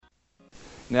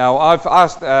Now, I've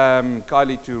asked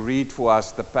Kylie to read for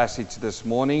us the passage this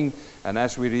morning, and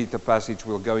as we read the passage,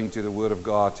 we'll go into the Word of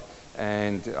God,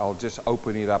 and I'll just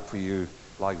open it up for you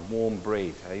like warm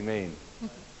bread. Amen.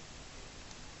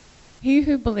 He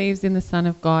who believes in the Son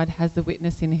of God has the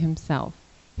witness in himself.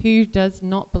 He who does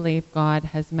not believe God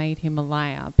has made him a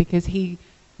liar, because he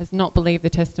has not believed the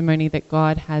testimony that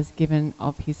God has given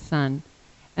of his Son.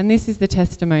 And this is the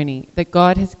testimony, that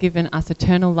God has given us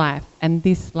eternal life, and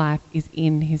this life is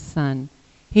in his Son.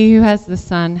 He who has the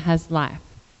Son has life.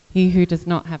 He who does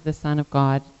not have the Son of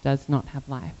God does not have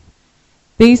life.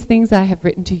 These things I have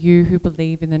written to you who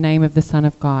believe in the name of the Son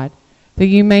of God, that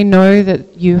you may know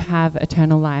that you have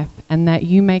eternal life, and that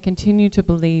you may continue to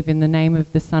believe in the name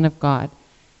of the Son of God.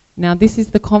 Now this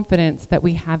is the confidence that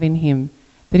we have in him,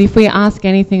 that if we ask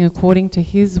anything according to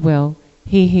his will,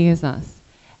 he hears us.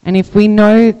 And if we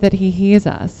know that he hears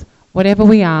us, whatever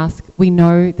we ask, we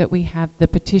know that we have the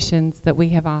petitions that we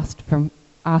have asked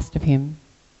of him.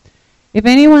 If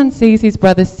anyone sees his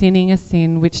brother sinning a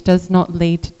sin which does not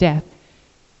lead to death,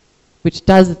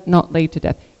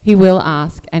 he will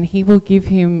ask, and he will give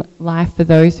him life for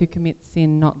those who commit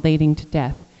sin not leading to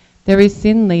death. There is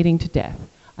sin leading to death.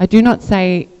 I do not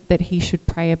say that he should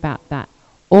pray about that.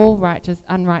 All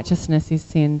unrighteousness is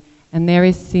sin, and there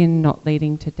is sin not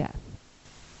leading to death.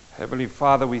 Heavenly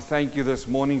Father, we thank you this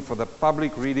morning for the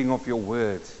public reading of your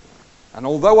word. And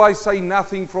although I say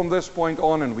nothing from this point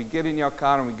on and we get in your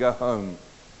car and we go home,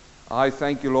 I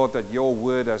thank you, Lord, that your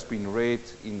word has been read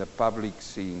in the public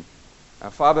scene.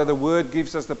 And Father, the word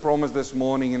gives us the promise this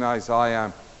morning in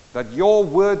Isaiah that your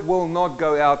word will not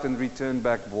go out and return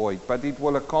back void, but it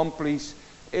will accomplish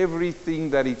everything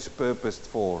that it's purposed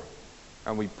for.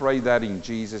 And we pray that in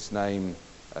Jesus' name.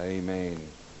 Amen.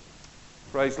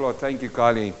 Praise the Lord. Thank you,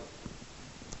 Kylie.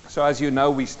 So as you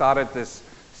know, we started this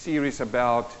series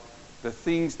about the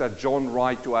things that John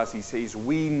writes to us. He says,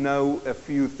 we know a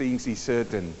few things is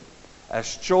certain.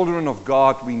 As children of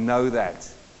God, we know that.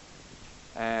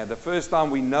 The first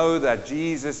time we know that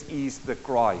Jesus is the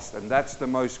Christ, and that's the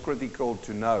most critical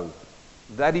to know.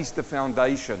 That is the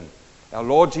foundation. Our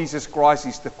Lord Jesus Christ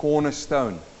is the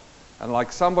cornerstone. And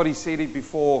like somebody said it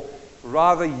before,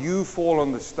 rather you fall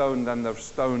on the stone than the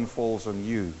stone falls on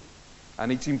you.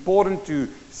 And it's important to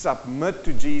submit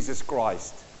to Jesus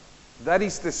Christ. That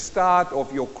is the start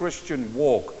of your Christian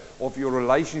walk, of your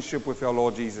relationship with our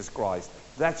Lord Jesus Christ.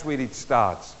 That's where it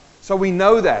starts. So we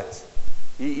know that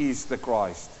he is the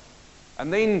Christ.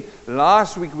 And then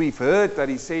last week we've heard that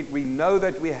he said, we know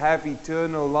that we have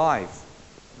eternal life.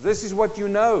 This is what you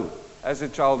know as a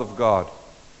child of God.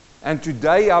 And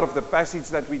today, out of the passage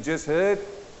that we just heard,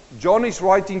 John is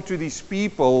writing to these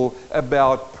people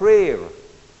about prayer.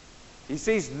 He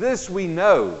says, this we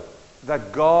know,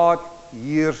 that God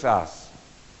hears us.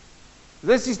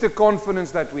 This is the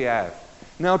confidence that we have.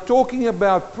 Now, talking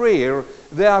about prayer,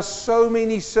 there are so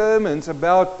many sermons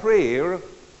about prayer,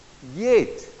 yet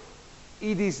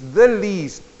it is the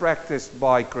least practiced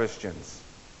by Christians.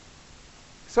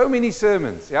 So many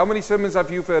sermons. How many sermons have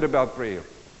you heard about prayer?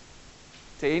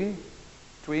 10?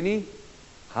 20?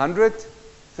 100?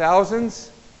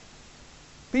 Thousands?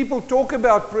 People talk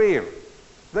about prayer.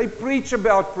 They preach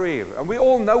about prayer. And we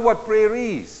all know what prayer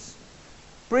is.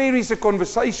 Prayer is a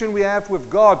conversation we have with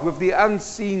God, with the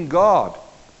unseen God.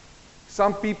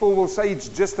 Some people will say it's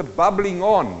just a bubbling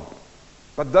on.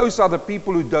 But those are the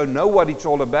people who don't know what it's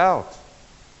all about.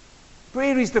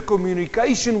 Prayer is the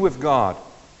communication with God.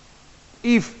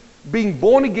 If being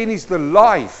born again is the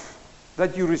life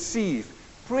that you receive,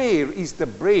 prayer is the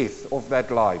breath of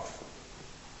that life.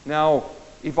 Now,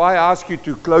 if I ask you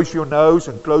to close your nose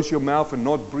and close your mouth and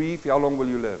not breathe, how long will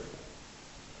you live?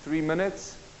 3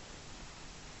 minutes?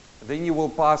 Then you will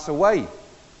pass away.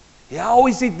 How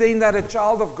is it then that a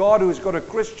child of God who has got a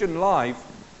Christian life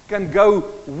can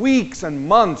go weeks and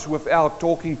months without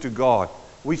talking to God,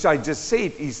 which I just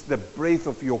said is the breath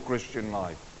of your Christian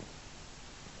life?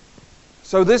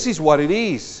 So this is what it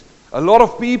is. A lot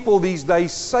of people these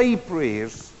days say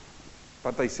prayers,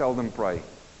 but they seldom pray.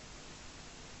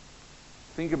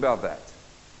 Think about that.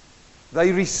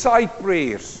 They recite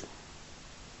prayers.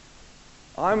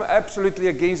 I'm absolutely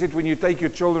against it when you take your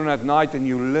children at night and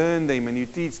you learn them and you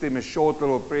teach them a short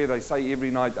little prayer they say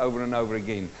every night over and over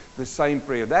again. The same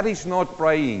prayer. That is not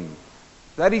praying.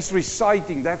 That is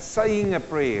reciting. That's saying a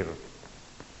prayer.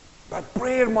 But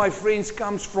prayer, my friends,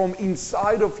 comes from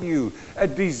inside of you. A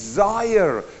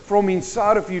desire from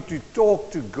inside of you to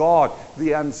talk to God,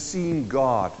 the unseen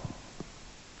God.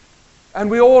 And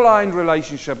we all are in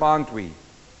relationship, aren't we?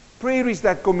 Prayer is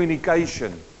that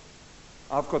communication.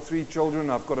 I've got 3 children.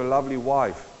 I've got a lovely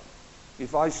wife.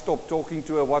 If I stop talking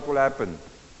to her, what will happen?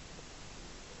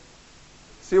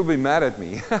 still be mad at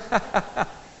me.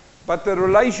 But the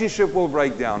relationship will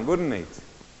break down, wouldn't it?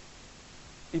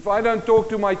 If I don't talk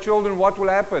to my children, what will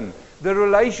happen? The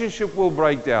relationship will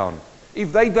break down.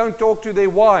 If they don't talk to their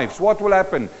wives, what will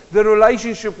happen? The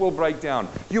relationship will break down.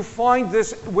 You find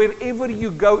this wherever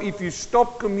you go. If you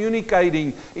stop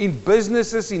communicating in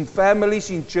businesses, in families,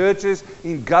 in churches,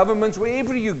 in governments,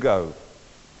 wherever you go,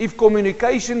 if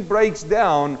communication breaks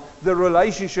down, the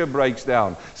relationship breaks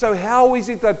down. So how is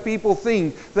it that people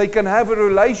think they can have a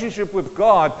relationship with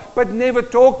God but never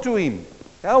talk to Him?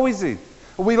 How is it?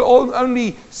 We'll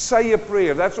only say a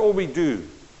prayer. That's all we do.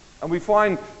 And we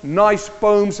find nice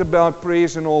poems about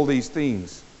prayers and all these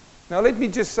things. Now let me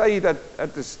just say that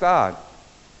at the start,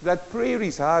 that prayer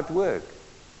is hard work.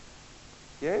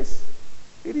 Yes?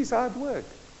 It is hard work.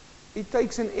 It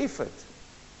takes an effort.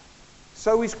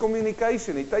 So is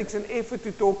communication. It takes an effort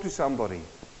to talk to somebody.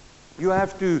 You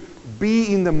have to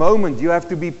be in the moment. You have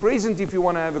to be present if you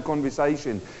want to have a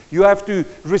conversation. You have to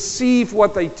receive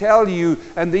what they tell you,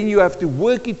 and then you have to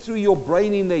work it through your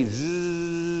brain in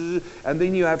there. And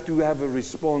then you have to have a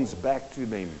response back to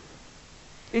them.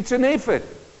 It's an effort.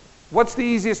 What's the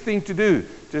easiest thing to do?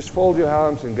 Just fold your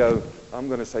arms and go, I'm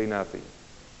going to say nothing.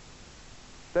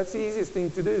 That's the easiest thing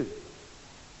to do.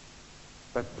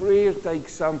 But prayer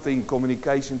takes something,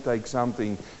 communication takes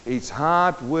something. It's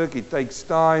hard work, it takes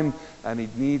time, and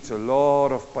it needs a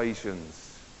lot of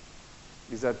patience.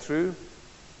 Is that true?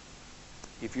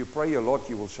 If you pray a lot,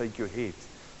 you will shake your head,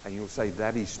 and you'll say,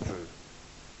 that is true.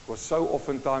 Because so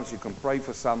oftentimes you can pray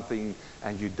for something,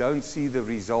 and you don't see the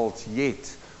results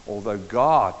yet. Although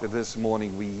God, this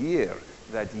morning we hear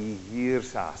that He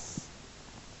hears us.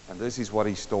 And this is what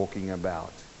He's talking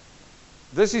about.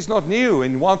 This is not new.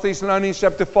 In 1 Thessalonians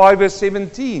chapter 5 verse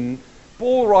 17,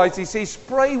 Paul writes, he says,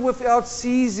 pray without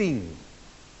ceasing.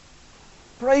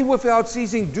 Pray without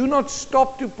ceasing. Do not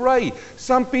stop to pray.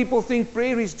 Some people think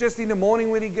prayer is just in the morning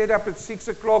when you get up at 6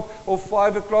 o'clock or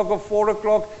 5 o'clock or 4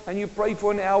 o'clock and you pray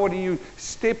for an hour and you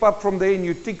step up from there and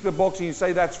you tick the box and you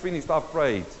say, that's finished, I've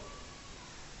prayed.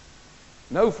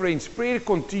 No, friends, prayer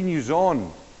continues on.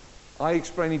 I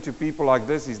explain it to people like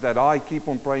this, is that I keep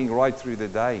on praying right through the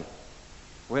day.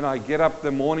 When I get up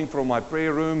the morning from my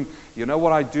prayer room, you know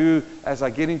what I do? As I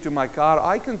get into my car,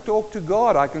 I can talk to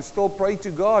God. I can still pray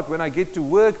to God. When I get to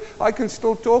work, I can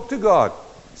still talk to God.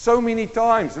 So many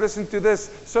times, listen to this,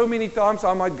 so many times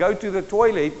I might go to the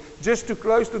toilet just to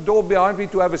close the door behind me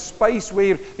to have a space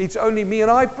where it's only me and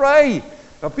I pray.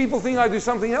 Now people think I do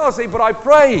something else, but I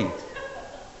pray.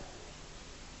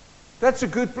 That's a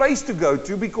good place to go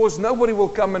to because nobody will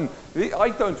come and, I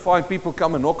don't find people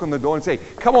come and knock on the door and say,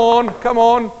 come on, come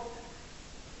on.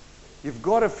 You've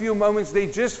got a few moments there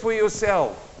just for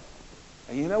yourself.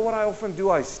 And you know what I often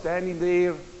do? I stand in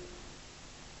there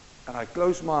and I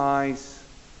close my eyes.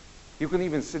 You can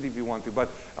even sit if you want to, but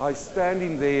I stand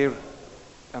in there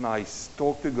and I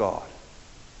talk to God.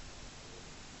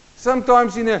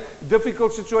 Sometimes in a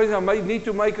difficult situation, I may need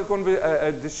to make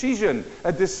a decision,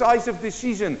 a decisive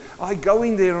decision. I go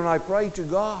in there and I pray to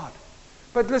God.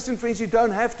 But listen, friends, you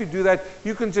don't have to do that.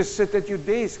 You can just sit at your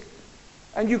desk.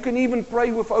 And you can even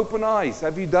pray with open eyes.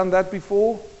 Have you done that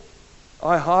before?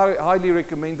 I highly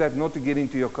recommend that, not to get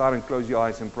into your car and close your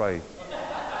eyes and pray.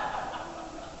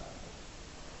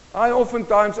 I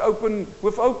oftentimes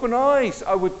with open eyes,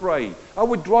 I would pray. I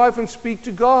would drive and speak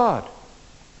to God.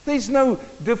 There's no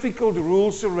difficult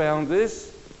rules around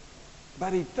this,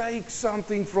 but it takes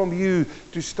something from you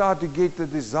to start to get the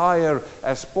desire,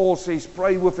 as Paul says,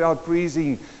 pray without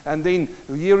ceasing. And then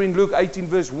here in Luke 18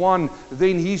 verse 1,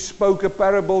 then he spoke a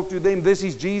parable to them. This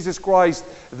is Jesus Christ,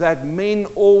 that men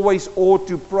always ought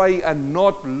to pray and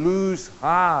not lose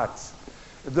heart.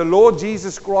 The Lord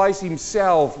Jesus Christ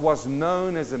himself was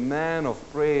known as a man of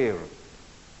prayer.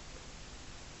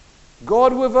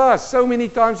 God with us. So many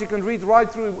times you can read right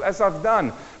through, as I've done.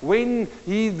 When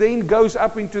he then goes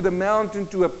up into the mountain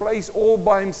to a place all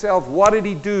by himself, what did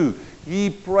he do? He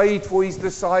prayed for his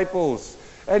disciples.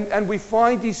 And we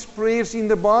find his prayers in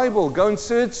the Bible. Go and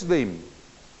search them.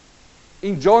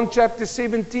 In John chapter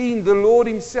 17, the Lord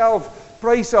himself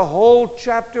prays a whole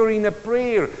chapter in a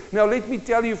prayer. Now let me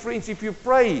tell you, friends, if you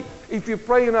pray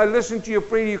and I listen to your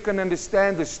prayer, you can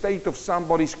understand the state of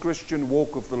somebody's Christian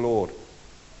walk with the Lord.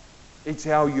 It's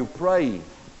how you pray.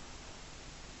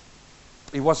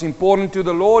 It was important to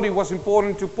the Lord. It was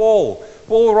important to Paul.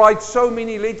 Paul writes so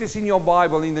many letters in your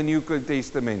Bible in the New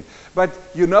Testament. But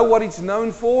you know what it's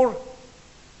known for?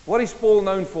 What is Paul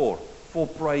known for? For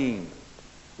praying.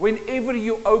 Whenever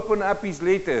you open up his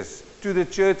letters to the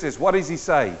churches, what does he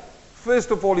say?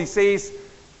 First of all, he says,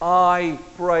 I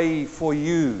pray for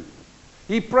you.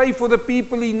 He prayed for the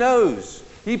people he knows.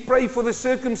 He prayed for the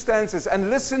circumstances. And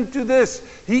listen to this.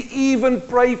 He even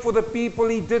prayed for the people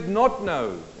he did not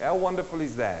know. How wonderful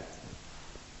is that?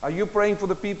 Are you praying for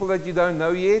the people that you don't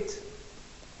know yet?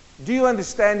 Do you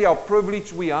understand how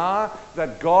privileged we are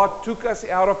that God took us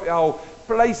out of our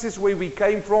places where we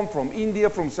came from India,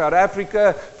 from South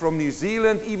Africa, from New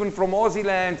Zealand, even from Aussie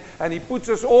land, and He puts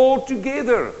us all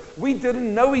together. We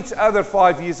didn't know each other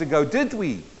 5 years ago, did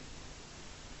we?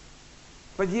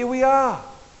 But here we are.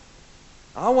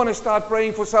 I want to start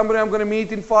praying for somebody I'm going to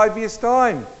meet in 5 years'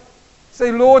 time.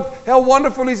 Say, Lord, how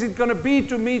wonderful is it going to be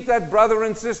to meet that brother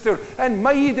and sister? And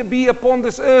may it be upon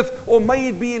this earth, or may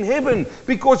it be in heaven,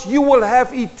 because you will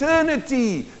have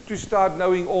eternity to start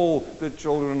knowing all the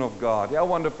children of God. How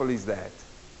wonderful is that?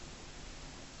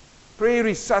 Prayer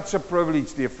is such a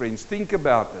privilege, dear friends. Think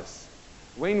about this.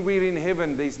 When we're in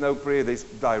heaven, there's no prayer. There's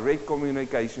direct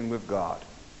communication with God.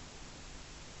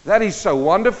 That is so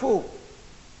wonderful.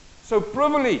 So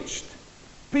privileged.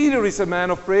 Peter is a man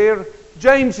of prayer.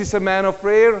 James is a man of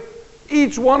prayer.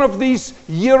 Each one of these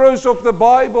heroes of the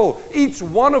Bible, each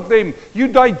one of them, you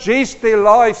digest their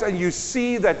lives and you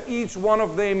see that each one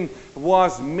of them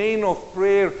was men of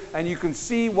prayer, and you can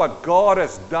see what God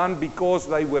has done because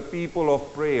they were people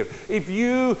of prayer.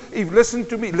 Listen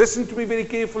to me very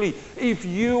carefully. If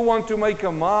you want to make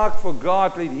a mark for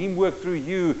God, let Him work through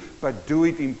you, but do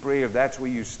it in prayer. That's where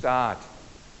you start.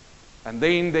 And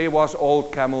then there was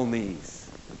old Camel Knees.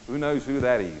 Who knows who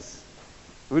that is?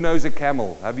 Who knows a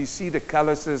camel? Have you seen the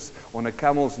calluses on a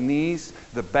camel's knees,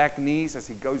 the back knees, as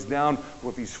he goes down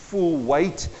with his full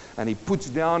weight and he puts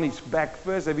down his back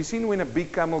first? Have you seen when a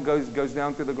big camel goes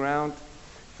down to the ground?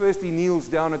 First he kneels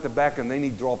down at the back and then he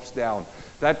drops down.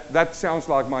 That sounds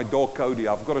like my dog Cody.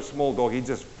 I've got a small dog. He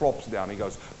just props down. He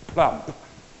goes plump.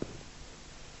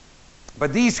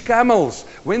 But these camels,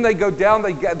 when they go down,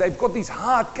 they've got these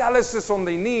hard calluses on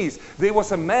their knees. There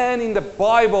was a man in the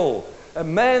Bible, a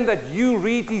man that you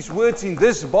read his words in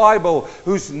this Bible,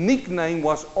 whose nickname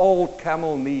was Old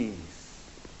Camel Knees.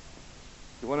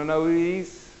 You want to know who he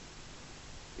is?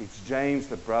 It's James,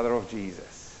 the brother of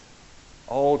Jesus.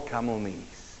 Old Camel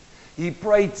Knees. He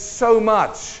prayed so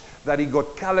much that he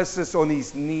got calluses on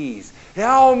his knees.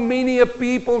 How many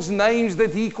people's names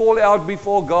did he call out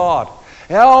before God?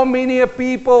 How many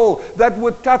people that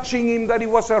were touching him, that he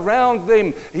was around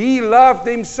them? He loved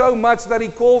them so much that he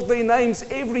called their names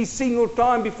every single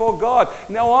time before God.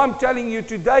 Now I'm telling you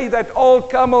today that Old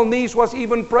Camel Knees was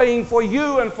even praying for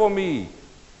you and for me.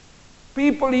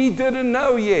 People he didn't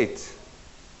know yet.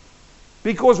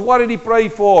 Because what did he pray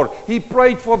for? He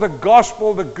prayed for the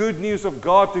gospel, the good news of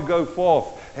God to go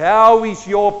forth. How is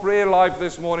your prayer life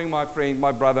this morning, my friend,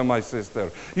 my brother, my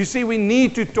sister? You see, we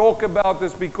need to talk about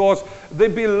this because the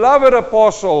beloved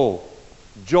apostle,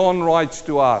 John, writes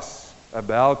to us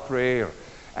about prayer.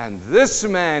 And this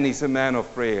man is a man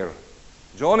of prayer.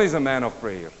 John is a man of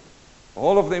prayer.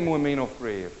 All of them were men of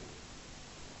prayer.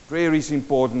 Prayer is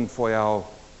important for our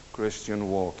Christian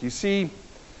walk. You see,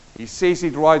 he says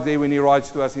it right there when he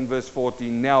writes to us in verse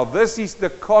 14. Now this is the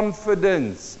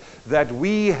confidence that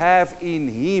we have in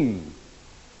Him.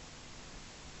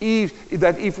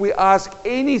 That if we ask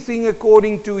anything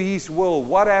according to His will,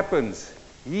 what happens?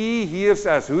 He hears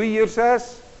us. Who hears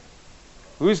us?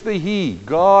 Who's the He?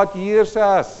 God hears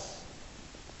us.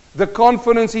 The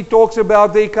confidence he talks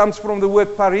about there comes from the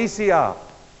word parrhesia.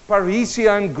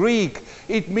 Parrhesia in Greek.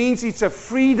 It means it's a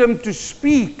freedom to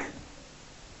speak.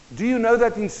 Do you know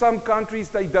that in some countries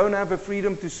they don't have a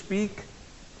freedom to speak?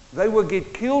 They will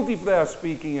get killed if they are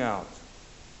speaking out.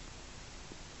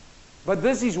 But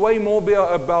this is way more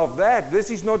about that. This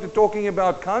is not talking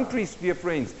about countries, dear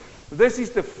friends. This is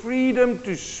the freedom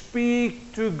to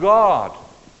speak to God.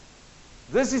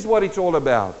 This is what it's all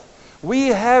about. We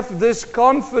have this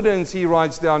confidence, he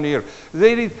writes down here.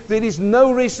 There is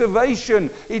no reservation.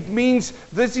 It means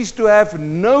this is to have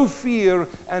no fear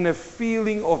and a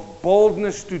feeling of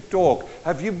boldness to talk.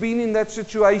 Have you been in that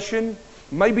situation?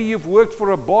 Maybe you've worked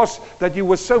for a boss that you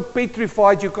were so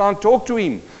petrified you can't talk to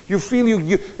him. You feel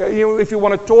if you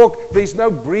want to talk, there's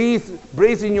no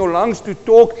breath in your lungs to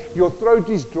talk. Your throat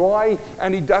is dry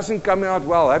and it doesn't come out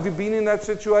well. Have you been in that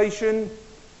situation?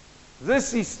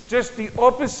 This is just the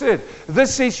opposite.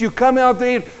 This says you come out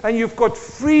there and you've got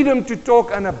freedom to talk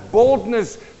and a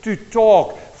boldness to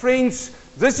talk. Friends,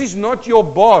 this is not your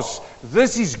boss.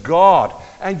 This is God.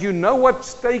 And you know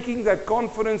what's taking that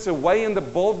confidence away and the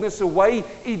boldness away?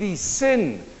 It is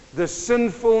sin, the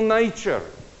sinful nature.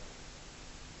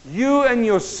 You and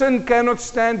your sin cannot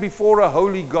stand before a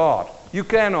holy God. You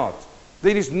cannot.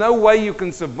 There is no way you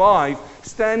can survive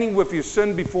standing with your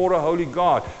sin before a holy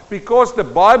God. Because the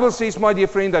Bible says, my dear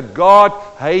friend, that God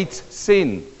hates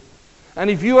sin. And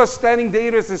if you are standing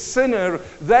there as a sinner,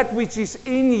 that which is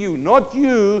in you, not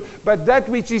you, but that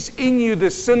which is in you, the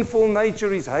sinful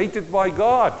nature, is hated by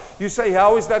God. You say,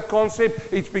 how is that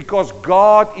concept? It's because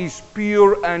God is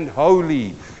pure and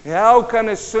holy. How can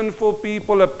a sinful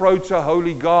people approach a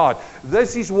holy God?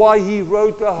 This is why He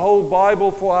wrote the whole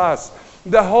Bible for us.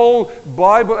 The whole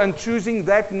Bible, and choosing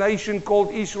that nation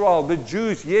called Israel, the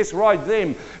Jews, yes, right,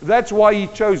 them. That's why He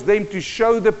chose them, to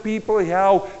show the people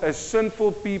how a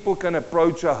sinful people can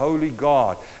approach a holy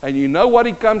God. And you know what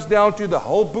it comes down to? The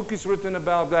whole book is written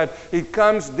about that. It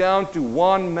comes down to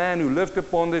one man who lived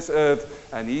upon this earth,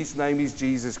 and His name is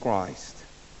Jesus Christ.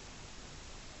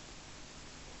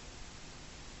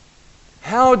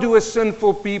 How do a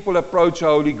sinful people approach a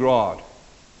holy God?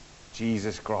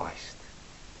 Jesus Christ.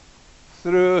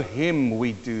 Through Him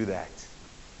we do that.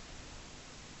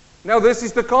 Now this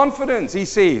is the confidence, he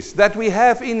says, that we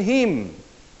have in Him.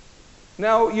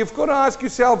 Now you've got to ask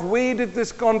yourself, where did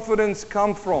this confidence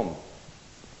come from?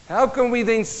 How can we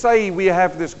then say we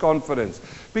have this confidence?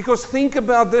 Because think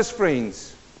about this,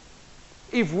 friends.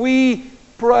 If we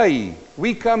pray,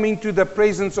 we come into the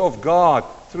presence of God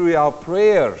through our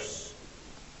prayers.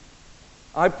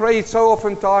 I pray so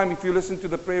often time, if you listen to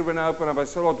the prayer when I open up, I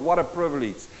say, Lord, what a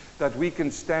privilege that we can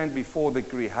stand before the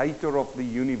Creator of the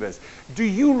universe. Do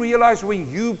you realize when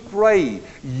you pray,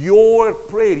 your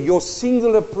prayer, your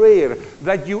singular prayer,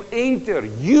 that you enter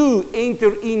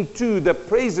into the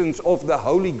presence of the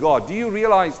Holy God? Do you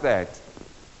realize that?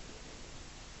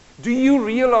 Do you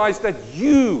realize that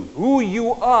you, who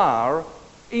you are,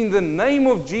 in the name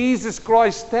of Jesus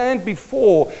Christ, stand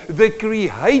before the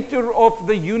Creator of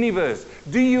the universe?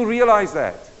 Do you realize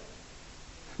that?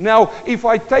 Now, if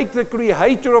I take the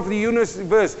Creator of the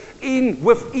universe,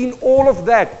 within all of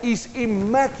that is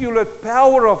immaculate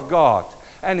power of God.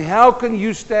 And how can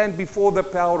you stand before the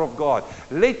power of God?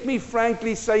 Let me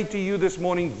frankly say to you this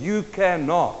morning, you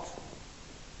cannot.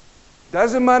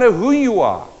 Doesn't matter who you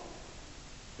are.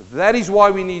 That is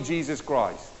why we need Jesus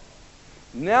Christ.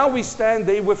 Now we stand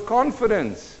there with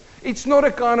confidence. It's not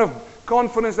a kind of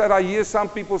confidence that I hear some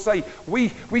people say,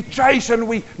 we chase and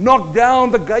we knock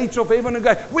down the gates of heaven and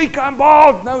go, we come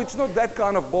bold. No, it's not that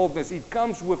kind of boldness. It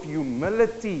comes with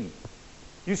humility.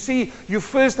 You see, you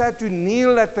first had to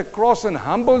kneel at the cross and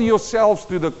humble yourselves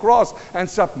to the cross and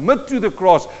submit to the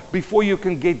cross before you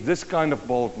can get this kind of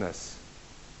boldness.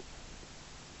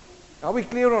 Are we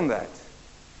clear on that?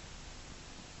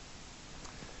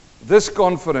 This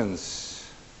confidence.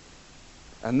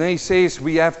 And then he says,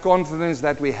 we have confidence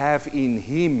that we have in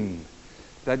Him,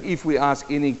 that if we ask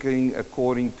anything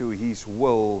according to His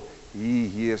will, He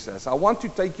hears us. I want to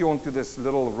take you onto this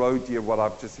little road here, what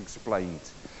I've just explained.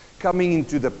 Coming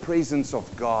into the presence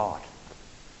of God.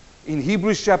 In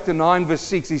Hebrews chapter 9, verse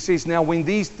 6, he says, now when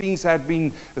these things had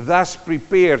been thus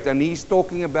prepared, and he's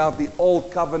talking about the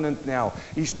old covenant now.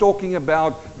 He's talking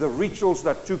about the rituals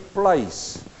that took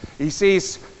place. He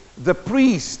says, the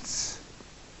priests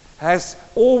has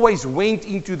always went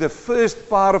into the first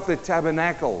part of the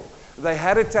tabernacle. They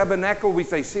had a tabernacle which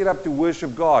they set up to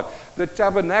worship God. The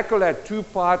tabernacle had two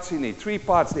parts in it, three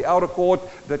parts: the outer court,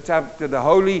 the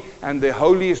holy, and the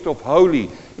holiest of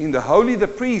holy. In the holy, the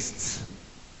priests.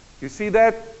 You see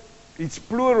that? It's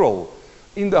plural.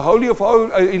 In the holy,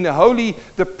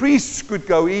 the priests could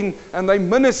go in and they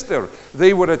minister.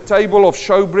 There were a table of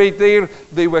showbread there.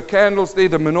 There were candles there,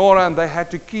 the menorah, and they had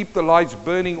to keep the lights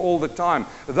burning all the time.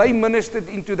 They ministered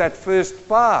into that first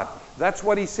part. That's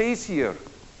what he says here.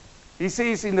 He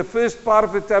says in the first part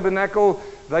of the tabernacle,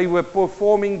 they were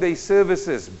performing their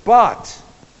services. But,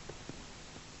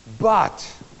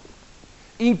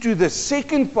 into the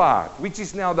second part, which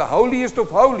is now the holiest of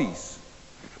holies,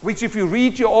 which if you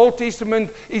read your Old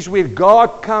Testament is where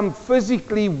God come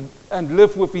physically and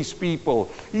live with His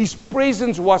people. His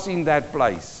presence was in that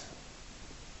place.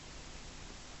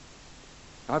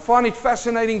 I find it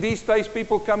fascinating these days.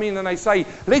 People come in and they say,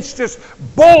 let's just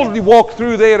boldly walk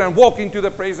through there and walk into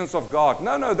the presence of God.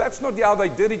 No, that's not how they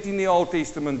did it in the Old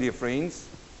Testament, dear friends.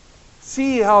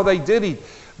 See how they did it.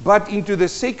 But into the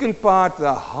second part,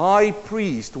 the high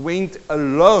priest went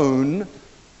alone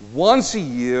once a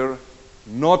year,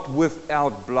 not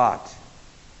without blood.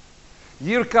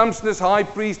 Here comes this high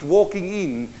priest walking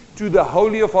in to the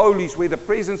Holy of Holies where the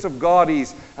presence of God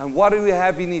is. And what do we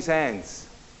have in his hands?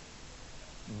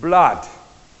 Blood.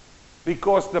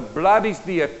 Because the blood is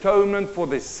the atonement for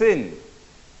the sin.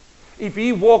 If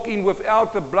he walk in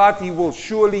without the blood, he will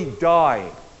surely die.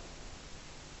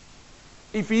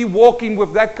 If he walk in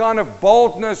with that kind of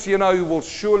boldness, he will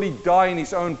surely die in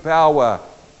his own power.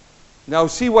 Now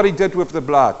see what he did with the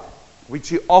blood, which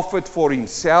he offered for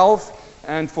himself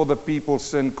and for the people's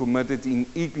sin committed in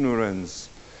ignorance.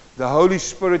 The Holy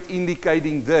Spirit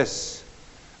indicating this,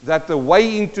 that the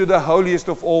way into the holiest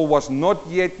of all was not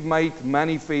yet made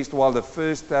manifest while the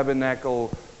first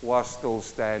tabernacle was still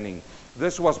standing.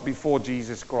 This was before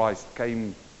Jesus Christ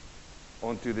came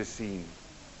onto the scene.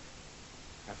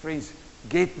 Now, friends,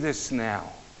 get this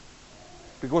now.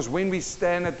 Because when we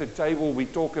stand at the table, we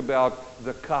talk about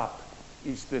the cup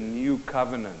is the new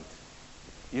covenant.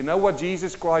 You know what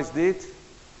Jesus Christ did?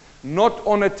 Not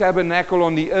on a tabernacle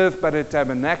on the earth, but a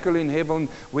tabernacle in heaven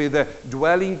where the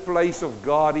dwelling place of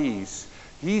God is.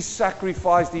 He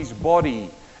sacrificed his body.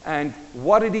 And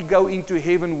what did he go into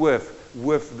heaven with?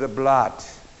 With the blood.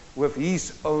 With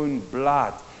his own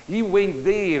blood. He went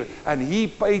there and he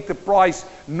paid the price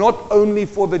not only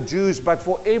for the Jews but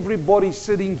for everybody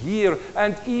sitting here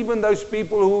and even those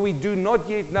people who we do not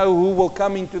yet know who will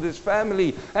come into this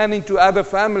family and into other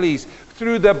families.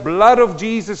 Through the blood of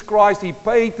Jesus Christ, he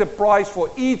paid the price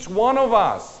for each one of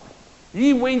us.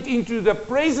 He went into the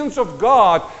presence of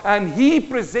God and he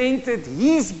presented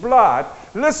his blood.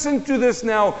 Listen to this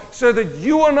now, so that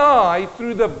you and I,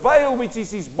 through the veil which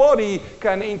is his body,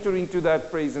 can enter into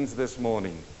that presence this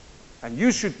morning. And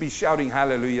you should be shouting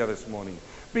hallelujah this morning.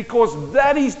 Because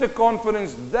that is the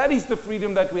confidence, that is the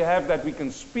freedom that we have, that we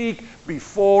can speak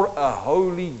before a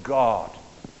holy God.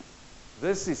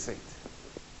 This is it.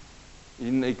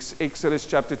 In Exodus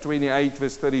chapter 28,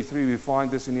 verse 33, we find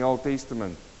this in the Old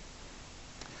Testament.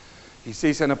 He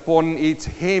says, and upon its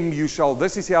hem you shall...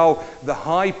 This is how the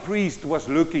high priest was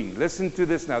looking. Listen to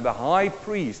this now. The high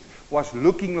priest was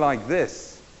looking like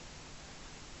this.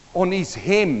 On his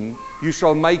hem you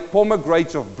shall make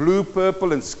pomegranates of blue,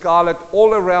 purple, and scarlet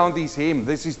all around his hem.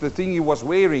 This is the thing he was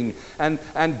wearing. And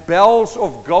bells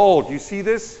of gold. You see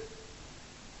this?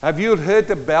 Have you heard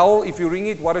the bell? If you ring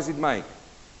it, what does it make?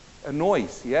 A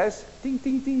noise, yes? Ting,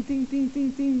 ting, ting, ting, ting,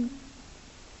 ting, ting.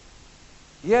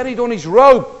 He had it on his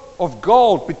robe of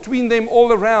gold, between them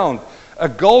all around. A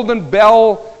golden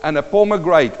bell and a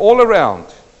pomegranate all around.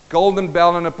 Golden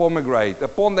bell and a pomegranate.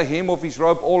 Upon the hem of his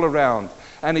robe all around.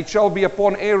 And it shall be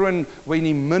upon Aaron when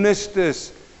he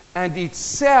ministers. And its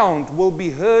sound will be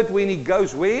heard when he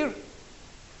goes where?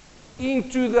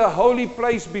 Into the holy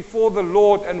place before the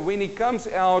Lord. And when he comes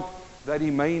out, that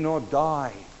he may not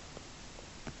die.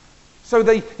 So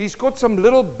he's got some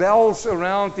little bells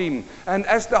around him. And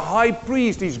as the high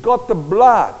priest, he's got the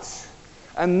blood.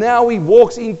 And now he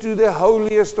walks into the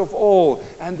holiest of all.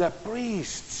 And the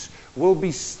priests will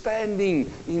be standing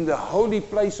in the holy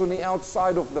place on the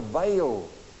outside of the veil.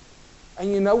 And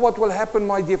you know what will happen,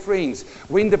 my dear friends?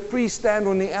 When the priests stand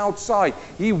on the outside,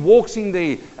 he walks in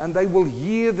there and they will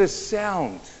hear the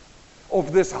sound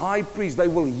of this high priest. They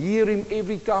will hear him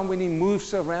every time when he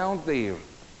moves around there.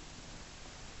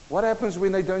 What happens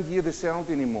when they don't hear the sound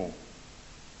anymore?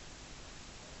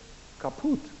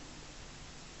 Kaput.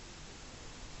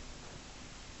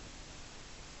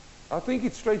 I think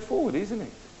it's straightforward, isn't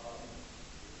it?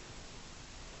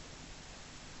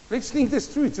 Let's think this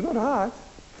through. It's not hard.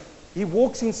 He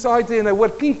walks inside there and they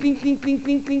work clink, clink, clink, clink,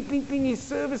 clink, clink, clink, clink. He's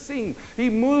servicing. He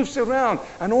moves around.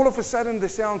 And all of a sudden the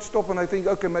sound stops and I think,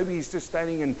 okay, maybe he's just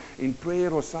standing in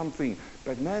prayer or something.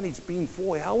 But man, it's been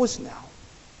 4 hours now.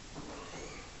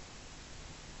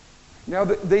 Now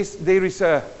there is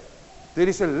a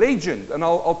legend, and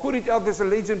I'll put it out as a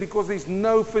legend because there's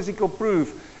no physical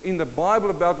proof in the Bible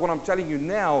about what I'm telling you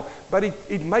now, but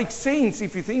it makes sense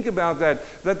if you think about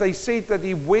that they said that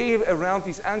he wore around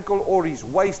his ankle or his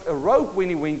waist a rope when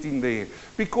he went in there.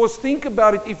 Because think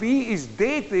about it, if he is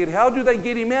dead there, how do they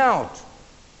get him out?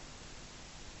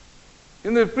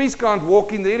 And the priest can't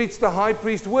walk in there, it's the high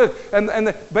priest's work.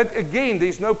 But again,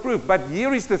 there's no proof. But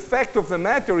here is the fact of the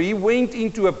matter. He went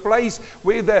into a place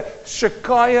where the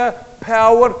Shekinah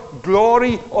power,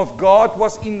 glory of God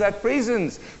was in that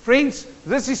presence. Friends,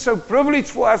 this is so privileged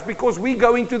for us because we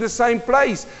go into the same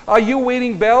place. Are you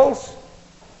wearing bells?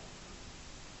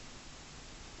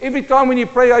 Every time when you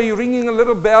pray, are you ringing a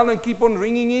little bell and keep on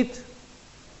ringing it?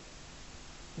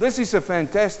 This is a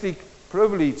fantastic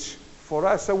privilege for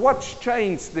us. So what's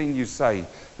changed then, you say?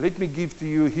 Let me give to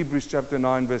you Hebrews chapter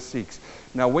 9 verse 6.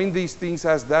 Now when these things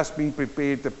has thus been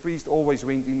prepared, the priest always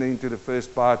went into the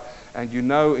first part, and you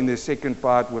know in the second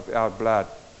part without blood.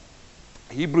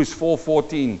 Hebrews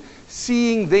 4:14.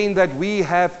 Seeing then that we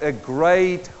have a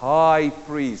great high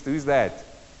priest. Who's that?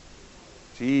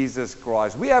 Jesus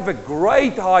Christ. We have a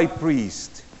great high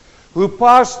priest who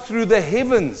passed through the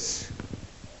heavens.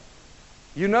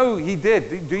 You know he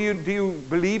did. Do you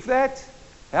believe that?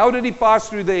 How did he pass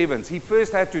through the heavens? He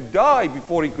first had to die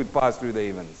before he could pass through the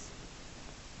heavens.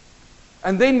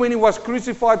 And then when he was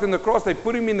crucified on the cross, they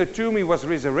put him in the tomb, he was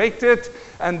resurrected.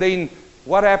 And then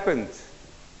what happened?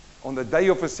 On the day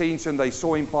of ascension, they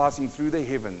saw him passing through the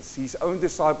heavens. His own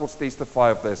disciples testify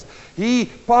of this. He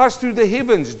passed through the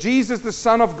heavens, Jesus the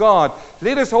Son of God.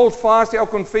 Let us hold fast our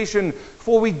confession,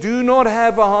 for we do not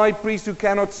have a high priest who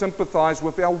cannot sympathize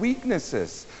with our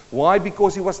weaknesses. Why?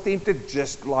 Because he was tempted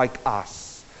just like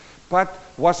us, but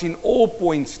was in all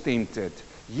points tempted,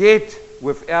 yet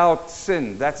without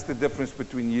sin. That's the difference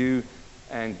between you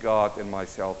and God, and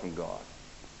myself and God.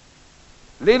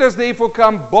 Let us therefore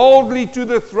come boldly to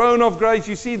the throne of grace.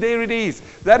 You see, there it is.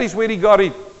 That is where he got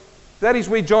it. That is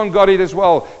where John got it as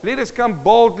well. Let us come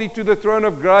boldly to the throne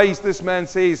of grace, this man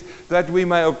says, that we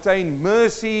may obtain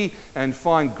mercy and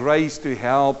find grace to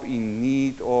help in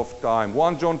need of time.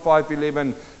 1 John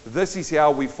 5:11, this is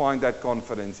how we find that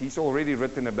confidence. He's already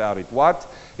written about it.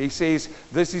 What? He says,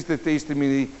 this is the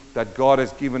testimony that God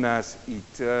has given us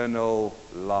eternal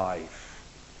life.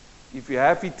 If you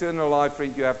have eternal life,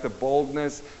 friend, you have the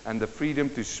boldness and the freedom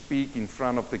to speak in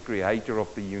front of the Creator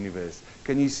of the universe.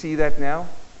 Can you see that now?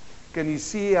 Can you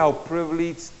see how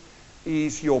privileged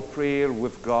is your prayer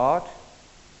with God?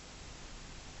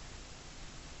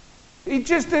 It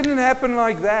just didn't happen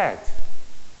like that.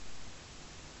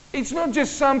 It's not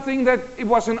just something that it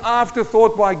was an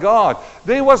afterthought by God.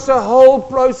 There was a whole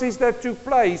process that took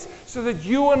place so that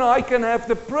you and I can have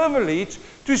the privilege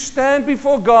to stand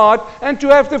before God and to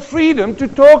have the freedom to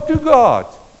talk to God.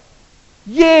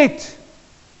 Yet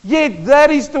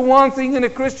that is the one thing in a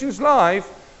Christian's life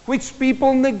which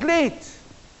people neglect.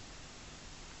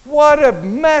 What a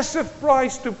massive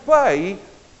price to pay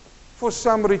for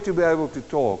somebody to be able to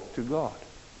talk to God.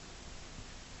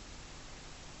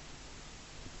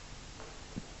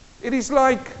 It is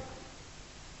like,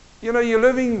 you're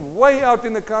living way out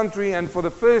in the country, and for the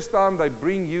first time they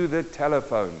bring you the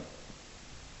telephone.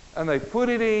 And they put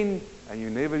it in, and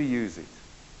you never use it.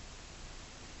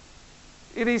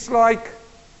 It is like,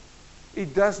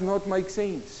 it does not make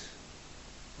sense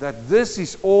that this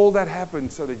is all that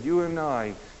happened so that you and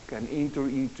I can enter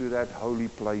into that holy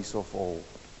place of all.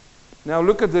 Now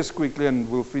look at this quickly and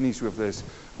we'll finish with this.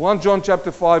 1 John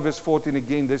chapter 5 verse 14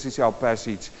 again, this is our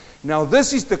passage. Now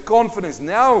this is the confidence.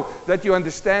 Now that you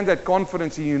understand that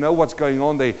confidence and you know what's going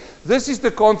on there, this is the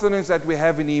confidence that we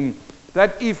have in Him,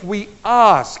 that if we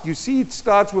ask, you see it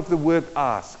starts with the word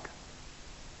ask.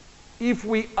 If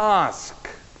we ask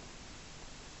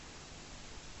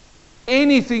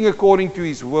anything according to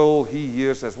His will, He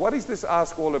hears us. What is this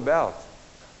ask all about?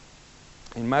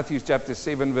 In Matthew chapter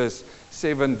 7 verse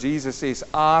 7, Jesus says,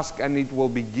 ask and it will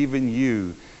be given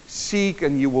you. Seek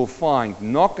and you will find.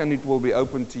 Knock and it will be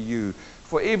opened to you.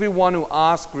 For everyone who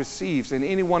asks receives, and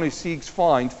anyone who seeks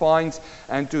finds,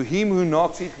 and to him who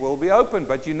knocks it will be opened.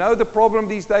 But you know the problem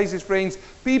these days is, friends,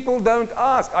 people don't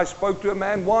ask. I spoke to a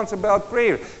man once about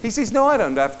prayer. He says, no, I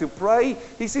don't have to pray.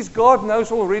 He says, God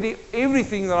knows already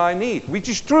everything that I need, which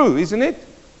is true, isn't it?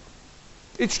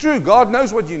 It's true. God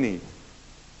knows what you need.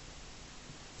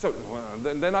 So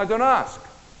then I don't ask.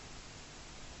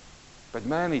 But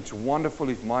man, it's wonderful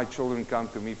if my children come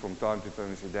to me from time to time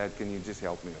and say, Dad, can you just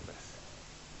help me with this?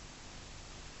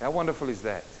 How wonderful is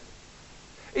that?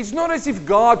 It's not as if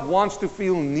God wants to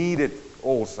feel needed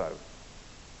also.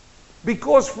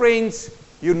 Because, friends,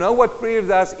 you know what prayer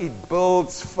does? It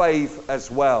builds faith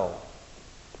as well.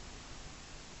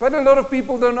 But a lot of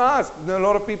people don't ask. A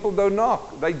lot of people don't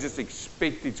knock. They just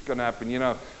expect it's going to happen. You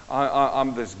know,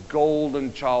 I'm this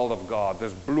golden child of God,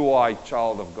 this blue-eyed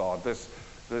child of God,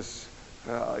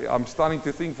 I'm starting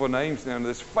to think for names now,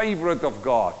 this favorite of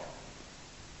God.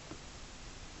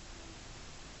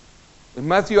 In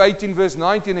Matthew 18 verse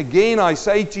 19, again I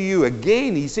say to you,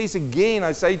 again, he says again,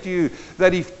 I say to you,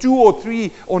 that if 2 or 3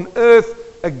 on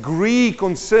earth agree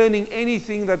concerning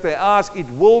anything that they ask, it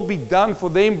will be done for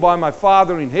them by my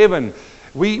Father in heaven.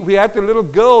 We had a little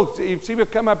girl, she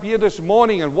would come up here this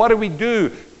morning, and what do we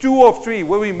do? 2 of 3.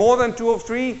 Were we more than 2 of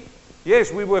 3?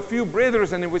 Yes, we were a few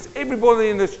brothers, and it was everybody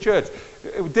in this church.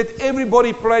 Did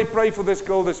everybody pray for this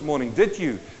girl this morning? Did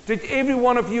you? Did every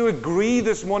one of you agree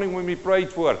this morning when we prayed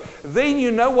for her? Then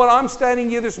you know what, I'm standing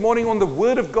here this morning on the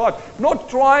Word of God, not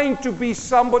trying to be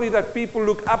somebody that people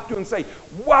look up to and say,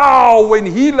 wow, when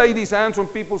he laid his hands on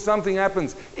people, something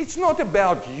happens. It's not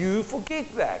about you,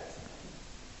 forget that.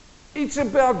 It's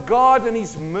about God and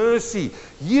His mercy.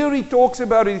 Here He talks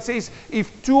about it. He says,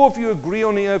 if 2 of you agree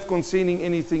on the earth concerning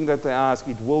anything that they ask,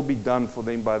 it will be done for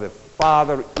them by the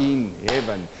Father in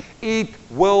heaven. It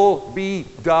will be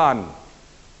done.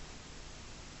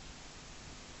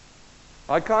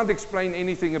 I can't explain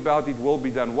anything about it will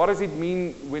be done. What does it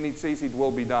mean when it says it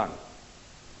will be done?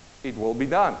 It will be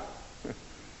done.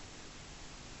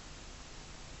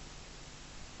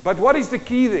 But what is the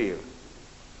key there?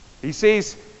 He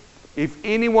says, if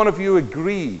any one of you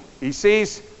agree, he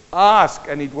says, ask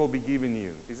and it will be given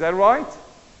you. Is that right?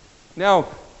 Now,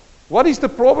 what is the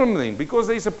problem then? Because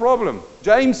there's a problem.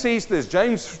 James says this.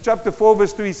 James chapter 4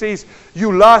 verse 2, he says,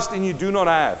 you lust and you do not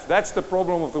have. That's the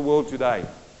problem of the world today.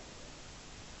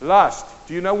 Lust.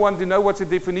 Do you want to know what's the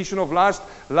definition of lust?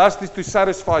 Lust is to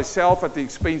satisfy self at the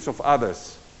expense of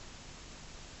others.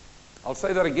 I'll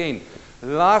say that again.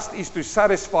 Lust is to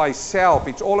satisfy self.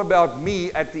 It's all about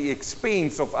me at the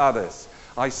expense of others.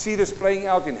 I see this playing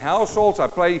out in households.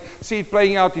 See it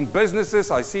playing out in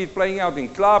businesses. I see it playing out in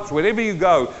clubs. Wherever you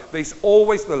go, there's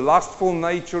always the lustful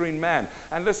nature in man.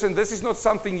 And listen, this is not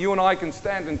something you and I can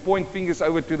stand and point fingers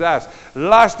over to that.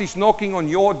 Lust is knocking on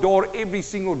your door every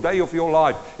single day of your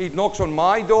life. It knocks on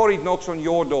my door. It knocks on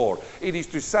your door. It is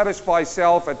to satisfy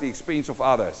self at the expense of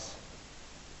others.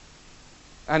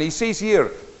 And he says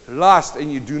here, lust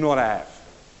and you do not have.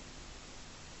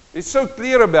 It's so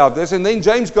clear about this. And then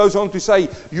James goes on to say,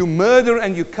 you murder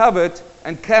and you covet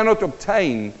and cannot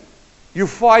obtain. You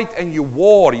fight and you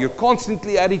war. You're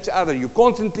constantly at each other. You're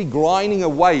constantly grinding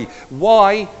away.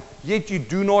 Why? Yet you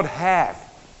do not have.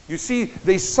 You see,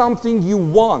 there's something you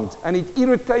want and it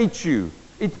irritates you.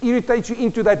 It irritates you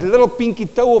into that little pinky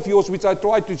toe of yours, which I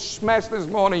tried to smash this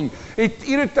morning. It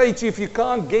irritates you if you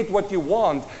can't get what you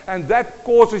want, and that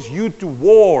causes you to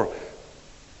war.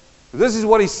 This is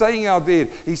what he's saying out there.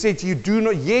 He said,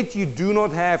 yet you do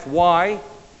not have. Why?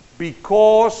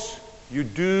 Because you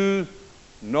do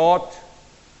not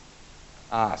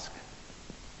ask.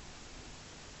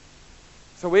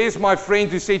 So where's my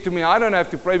friend who said to me, I don't have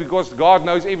to pray because God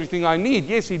knows everything I need.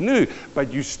 Yes, he knew,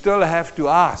 but you still have to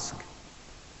ask.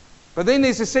 But then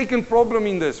there's a second problem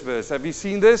in this verse. Have you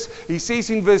seen this? He says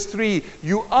in verse 3,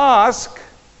 you ask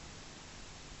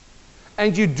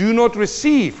and you do not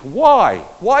receive. Why?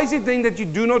 Why is it then that you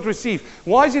do not receive?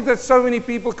 Why is it that so many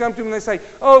people come to me and they say,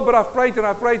 oh, but I've prayed and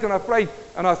I've prayed and I've prayed.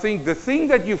 And I think the thing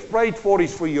that you've prayed for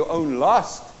is for your own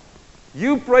lust.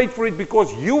 You prayed for it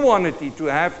because you wanted it to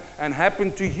have and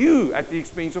happen to you at the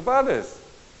expense of others.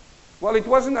 Well, it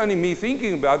wasn't only me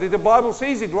thinking about it. The Bible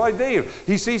says it right there.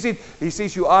 He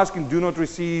says you ask and do not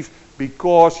receive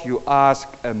because you ask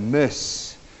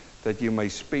amiss, that you may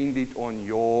spend it on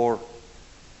your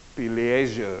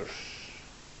pleasures.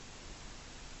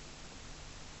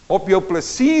 Op jou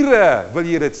plesiere wil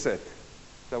jy dit sit.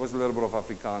 That was a little bit of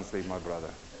Afrikaans there, my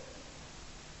brother.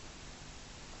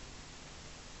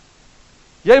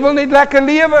 Jy wil net lekker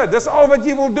lewe. Dis al wat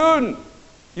jy wil doen.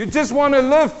 You just want to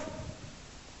live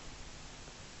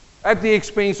at the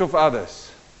expense of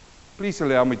others. Please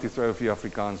allow me to throw a few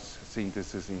Afrikaans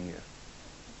sentences in here.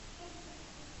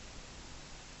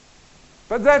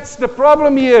 But that's the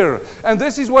problem here. And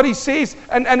this is what he says.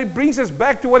 And it brings us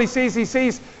back to what he says. He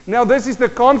says, now this is the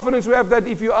confidence we have that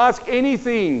if you ask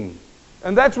anything,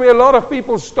 and that's where a lot of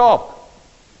people stop.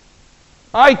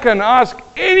 I can ask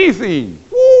anything.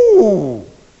 Woo!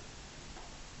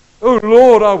 Oh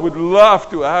Lord, I would love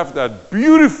to have that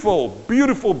beautiful,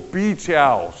 beautiful beach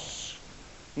house.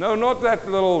 No, not that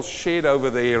little shed over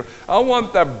there. I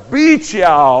want the beach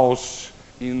house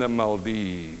in the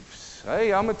Maldives.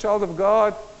 Hey, I'm a child of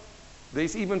God.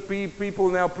 There's even people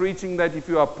now preaching that if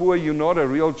you are poor, you're not a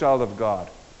real child of God.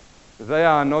 They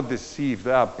are not deceived.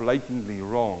 They are blatantly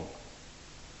wrong.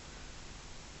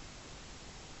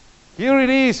 Here it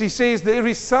is. He says there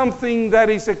is something that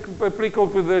is applicable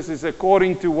to this. Is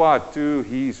according to what? To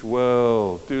His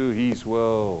will. To His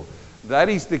will. That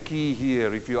is the key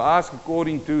here. If you ask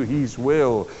according to His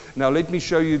will. Now let me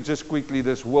show you just quickly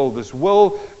this will. This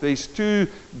will, there's two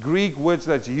Greek words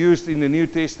that's used in the New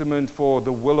Testament for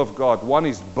the will of God. One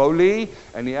is bole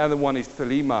and the other one is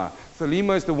thelema.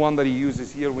 Thelema is the one that he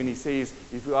uses here when he says,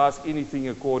 if you ask anything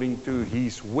according to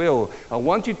His will. I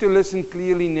want you to listen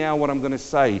clearly now what I'm going to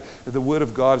say. The Word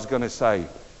of God is going to say.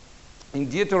 In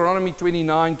Deuteronomy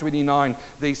 29:29,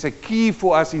 there's a key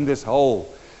for us in this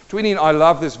whole. I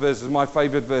love this verse. It's my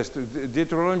favorite verse.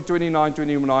 Deuteronomy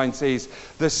 29:29 says,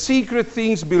 the secret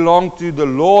things belong to the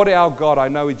Lord our God. I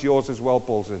know it's yours as well,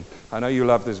 Paulson. I know you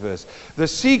love this verse. The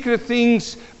secret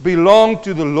things belong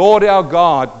to the Lord our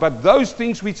God, but those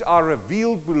things which are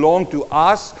revealed belong to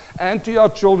us and to our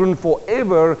children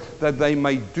forever, that they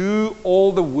may do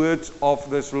all the words of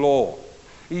this law.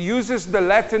 He uses the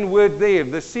Latin word there.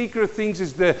 The secret things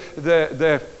is the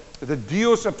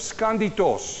Deus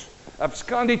absconditos.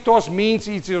 Absconditos means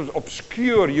it's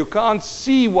obscure. You can't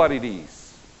see what it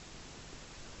is.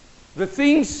 The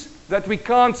things that we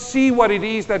can't see what it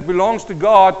is that belongs to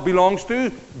God, belongs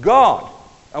to God.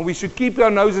 And we should keep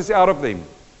our noses out of them.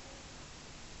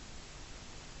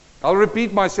 I'll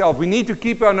repeat myself. We need to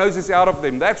keep our noses out of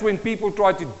them. That's when people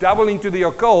try to dabble into the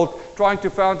occult, trying to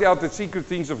find out the secret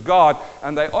things of God,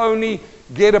 and they only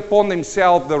get upon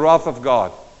themselves the wrath of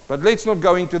God. But let's not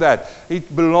go into that.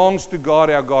 It belongs to God,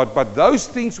 our God. But those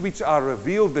things which are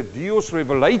revealed, the Deus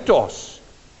Revelatos.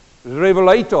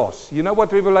 Revelatos. You know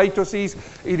what Revelatos is?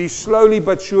 It is slowly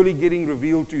but surely getting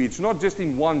revealed to you. It's not just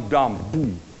in one dump.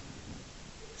 Boom.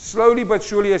 Slowly but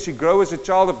surely, as you grow as a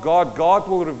child of God, God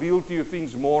will reveal to you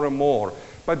things more and more.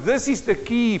 But this is the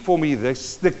key for me.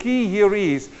 The key here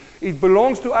is, it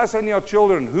belongs to us and our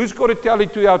children. Who's got to tell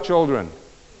it to our children?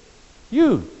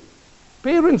 You.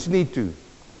 Parents need to.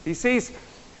 He says,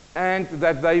 and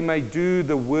that they may do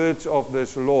the words of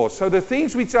this law. So the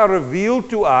things which are revealed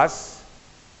to us,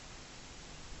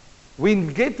 we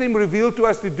get them revealed to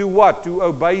us to do what? To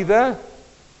obey the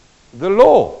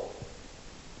law.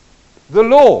 The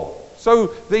law. So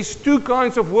there's two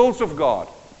kinds of wills of God.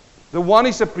 The one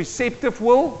is a preceptive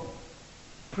will,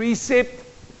 precept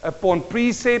upon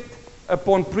precept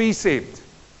upon precept.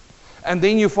 And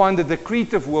then you find the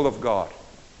decretive will of God.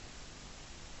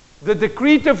 The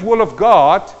decretive will of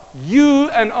God, you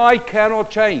and I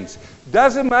cannot change.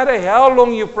 Doesn't matter how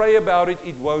long you pray about it,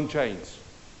 it won't change.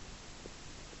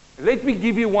 Let me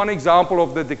give you one example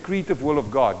of the decretive will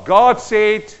of God. God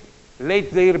said,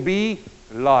 let there be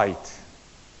light.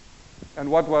 And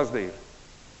what was there?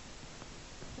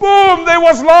 Boom! There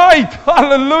was light!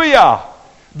 Hallelujah!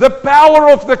 The power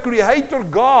of the Creator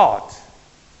God.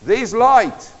 There's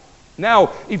light.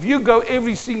 Now, if you go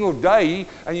every single day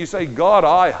and you say, God,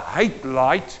 I hate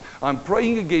light. I'm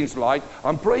praying against light.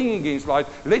 I'm praying against light.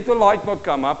 Let the light not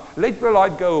come up. Let the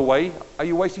light go away. Are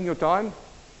you wasting your time?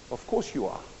 Of course you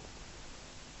are.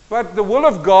 But the will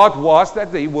of God was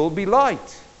that there will be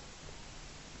light.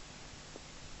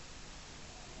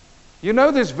 You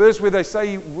know this verse where they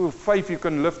say with faith you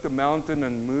can lift a mountain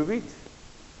and move it?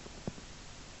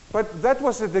 But that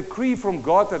was a decree from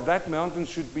God that that mountain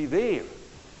should be there.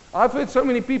 I've heard so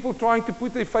many people trying to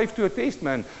put their faith to a test,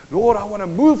 man. Lord, I want to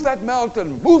move that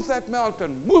mountain, move that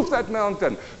mountain, move that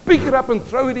mountain. Pick it up and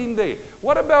throw it in there.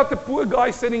 What about the poor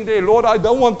guy sitting there? Lord, I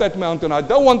don't want that mountain. I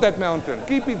don't want that mountain.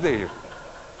 Keep it there.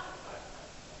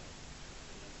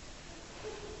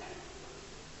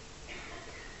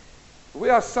 We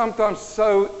are sometimes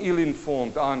so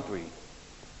ill-informed, aren't we?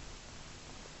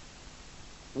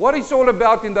 What is all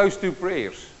about in those two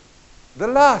prayers? The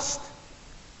lust.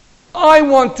 I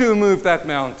want to move that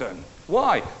mountain.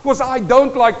 Why? Because I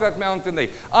don't like that mountain there.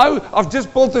 I've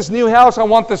just built this new house. I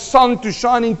want the sun to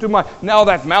shine into my... Now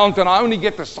that mountain, I only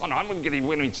get the sun. I don't get it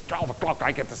when it's 12 o'clock.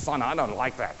 I get the sun. I don't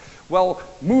like that. Well,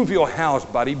 move your house,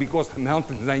 buddy, because the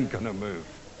mountains ain't going to move.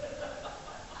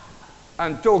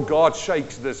 Until God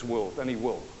shakes this world, and He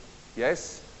will.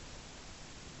 Yes?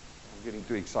 I'm getting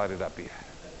too excited up here.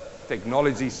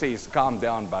 Technology says, calm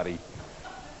down, buddy.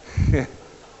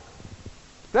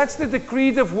 That's the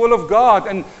decretive will of God.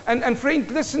 And friend,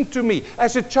 listen to me.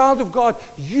 As a child of God,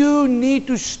 you need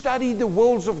to study the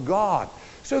wills of God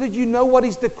so that you know what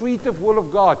is the decretive will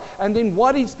of God. And then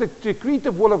what is the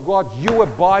decretive will of God, you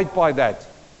abide by that.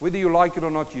 Whether you like it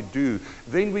or not, you do.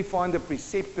 Then we find the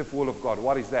preceptive will of God.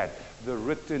 What is that? The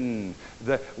written,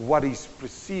 what is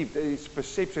perceived, is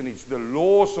perception. It's the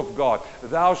laws of God.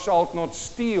 Thou shalt not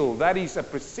steal. That is a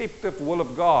preceptive will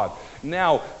of God.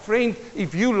 Now, friend,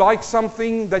 if you like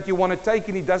something that you want to take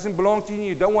and it doesn't belong to you,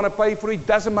 you don't want to pay for it,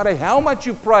 doesn't matter how much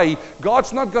you pray,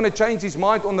 God's not going to change His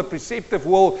mind on the preceptive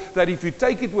will that if you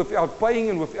take it without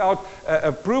paying and without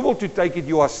approval to take it,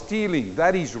 you are stealing.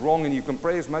 That is wrong, and you can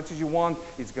pray as much as you want,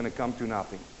 it's going to come to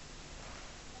nothing.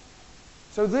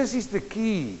 So this is the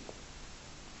key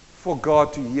for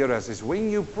God to hear us, is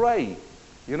when you pray,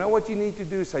 you know what you need to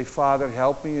do? Say, Father,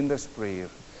 help me in this prayer.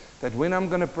 That when I'm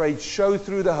going to pray, show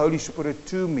through the Holy Spirit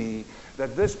to me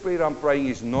that this prayer I'm praying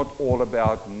is not all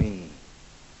about me.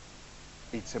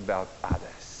 It's about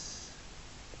others.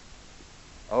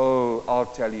 Oh, I'll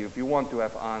tell you, if you want to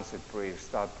have answered prayers,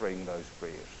 start praying those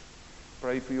prayers.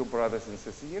 Pray for your brothers and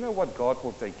sisters. You know what? God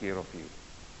will take care of you.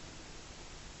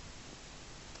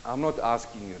 I'm not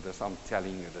asking you this, I'm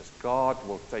telling you this. God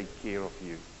will take care of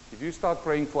you. If you start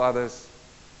praying for others,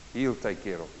 He'll take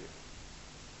care of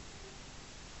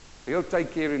you. He'll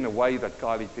take care in a way that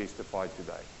Kylie testified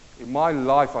today. In my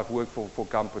life, I've worked for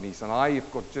companies, and I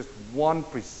have got just one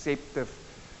preceptive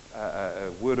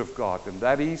word of God, and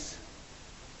that is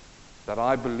that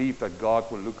I believe that God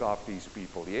will look after His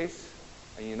people. Yes?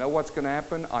 And you know what's going to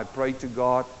happen? I pray to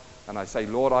God, and I say,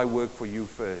 Lord, I work for you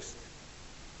first.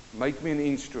 Make me an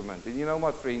instrument. And you know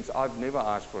what, friends, I've never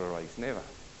asked for a raise, never.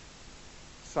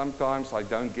 Sometimes I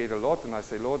don't get a lot, and I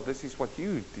say, Lord, this is what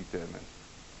you determine.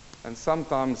 And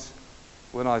sometimes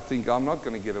when I think I'm not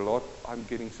going to get a lot, I'm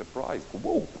getting surprised.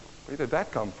 Whoa, where did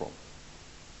that come from?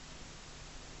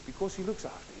 Because He looks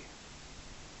after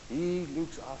you. He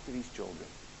looks after His children.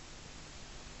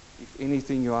 If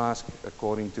anything you ask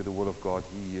according to the will of God,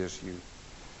 He hears you.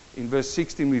 In verse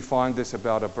 16 we find this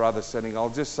about a brother sinning. I'll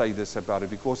just say this about it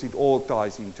because it all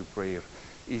ties into prayer,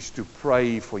 is to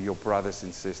pray for your brothers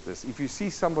and sisters. If you see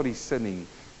somebody sinning,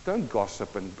 don't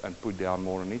gossip and put down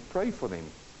more on it. Pray for them.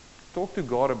 Talk to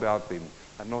God about them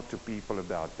and not to people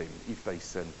about them if they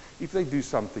sin, if they do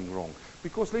something wrong.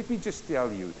 Because let me just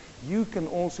tell you, you can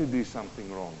also do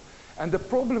something wrong. And the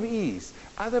problem is,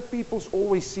 other people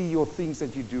always see your things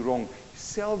that you do wrong.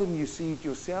 Seldom you see it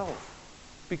yourself.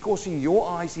 Because in your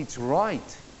eyes it's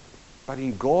right. But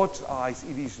in God's eyes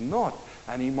it is not.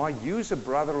 And He might use a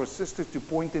brother or sister to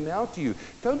point it out to you.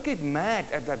 Don't get mad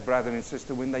at that brother and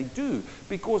sister when they do.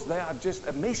 Because they are just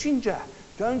a messenger.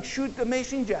 Don't shoot the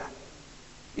messenger.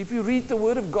 If you read the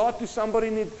Word of God to somebody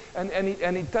and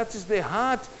it touches their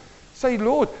heart, say,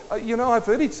 Lord, I've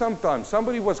heard it sometimes.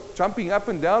 Somebody was jumping up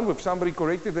and down with somebody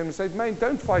corrected them and said, man,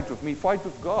 don't fight with me, fight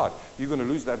with God. You're going to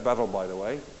lose that battle, by the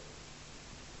way.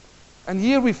 And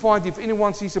here we find if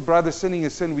anyone sees a brother sinning a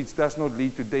sin which does not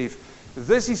lead to death,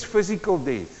 this is physical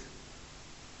death.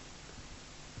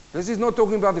 This is not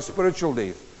talking about the spiritual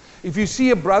death. If you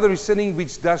see a brother who is sinning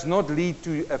which does not lead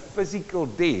to a physical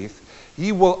death,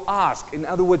 he will ask, in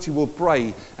other words, he will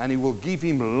pray, and he will give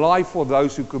him life for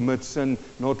those who commit sin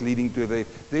not leading to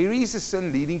death. There is a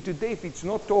sin leading to death. It's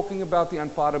not talking about the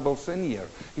unpardonable sin here.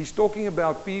 He's talking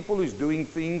about people who's doing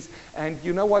things, and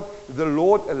you know what? The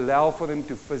Lord allowed for them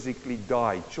to physically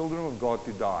die, children of God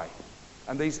to die.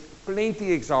 And there's plenty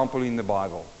of example in the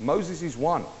Bible. Moses is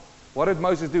one. What did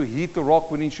Moses do? He hit the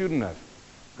rock when he shouldn't have.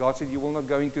 God said, you will not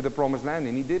go into the promised land,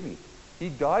 and he didn't. He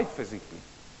died physically.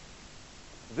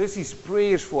 This is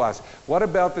prayers for us. What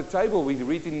about the table? We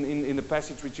read in the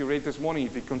passage which you read this morning.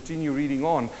 If you continue reading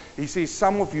on, he says,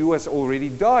 some of you has already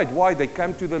died. Why? They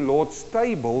came to the Lord's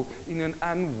table in an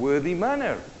unworthy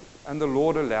manner. And the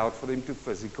Lord allowed for them to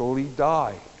physically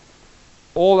die.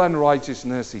 All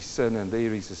unrighteousness is sin, and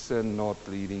there is a sin not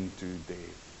leading to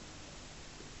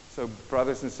death. So,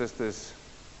 brothers and sisters,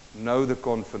 know the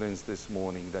confidence this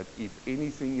morning that if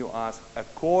anything you ask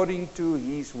according to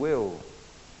His will,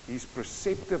 His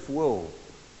preceptive will,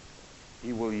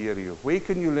 He will hear you. Where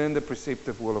can you learn the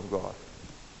preceptive will of God?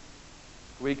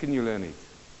 Where can you learn it?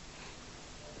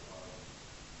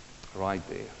 Right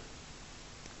there.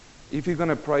 If you're going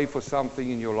to pray for something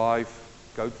in your life,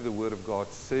 go to the Word of God,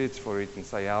 search for it and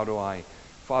say, how do I?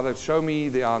 Father, show me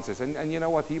the answers. And you know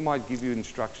what? He might give you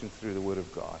instructions through the Word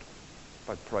of God.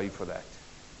 But pray for that.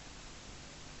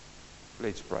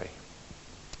 Let's pray.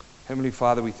 Heavenly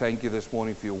Father, we thank you this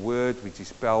morning for your word, which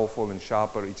is powerful and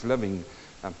sharper. It's living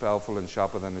and powerful and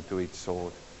sharper than a two-edged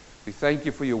sword. We thank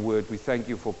you for your word. We thank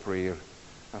you for prayer.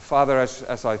 And Father,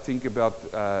 as I think about